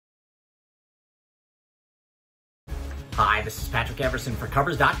Hi, this is Patrick Everson for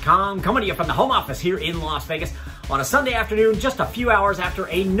Covers.com, coming to you from the home office here in Las Vegas on a Sunday afternoon, just a few hours after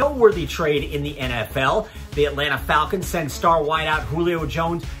a noteworthy trade in the NFL. The Atlanta Falcons send star wideout Julio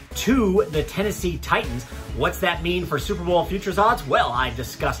Jones to the Tennessee Titans. What's that mean for Super Bowl futures odds? Well, I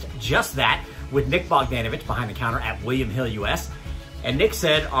discussed just that with Nick Bogdanovich behind the counter at William Hill US. And Nick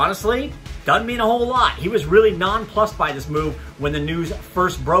said, honestly, doesn't mean a whole lot. He was really nonplussed by this move when the news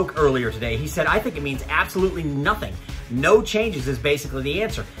first broke earlier today. He said, I think it means absolutely nothing. No changes is basically the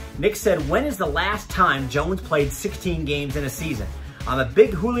answer. Nick said, when is the last time Jones played 16 games in a season? I'm a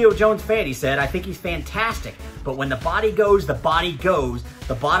big Julio Jones fan, he said. I think he's fantastic. But when the body goes, the body goes.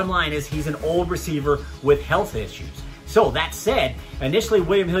 The bottom line is he's an old receiver with health issues. So that said, initially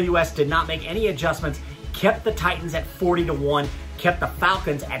William Hill US did not make any adjustments, kept the Titans at 40-1, kept the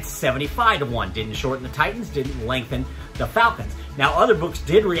Falcons at 75-1. Didn't shorten the Titans, didn't lengthen the Falcons. Now, other books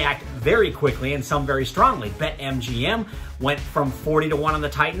did react very quickly and some very strongly. BetMGM went from 40-1 on the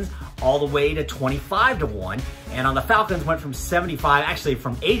Titans all the way to 25-1. And on the Falcons went from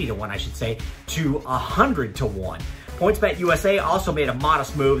 80-1, I should say, to 100-1. PointsBet USA also made a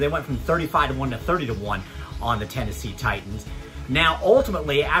modest move. They went from 35-1 to 30-1 on the Tennessee Titans. Now,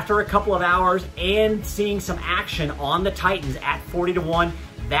 ultimately, after a couple of hours and seeing some action on the Titans at 40-1,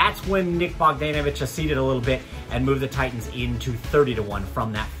 that's when Nick Bogdanovich acceded a little bit and moved the Titans into 30-1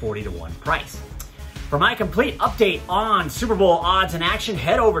 from that 40-1 price. For my complete update on Super Bowl odds and action,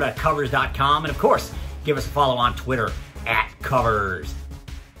 head over to Covers.com and, of course, give us a follow on Twitter @Covers.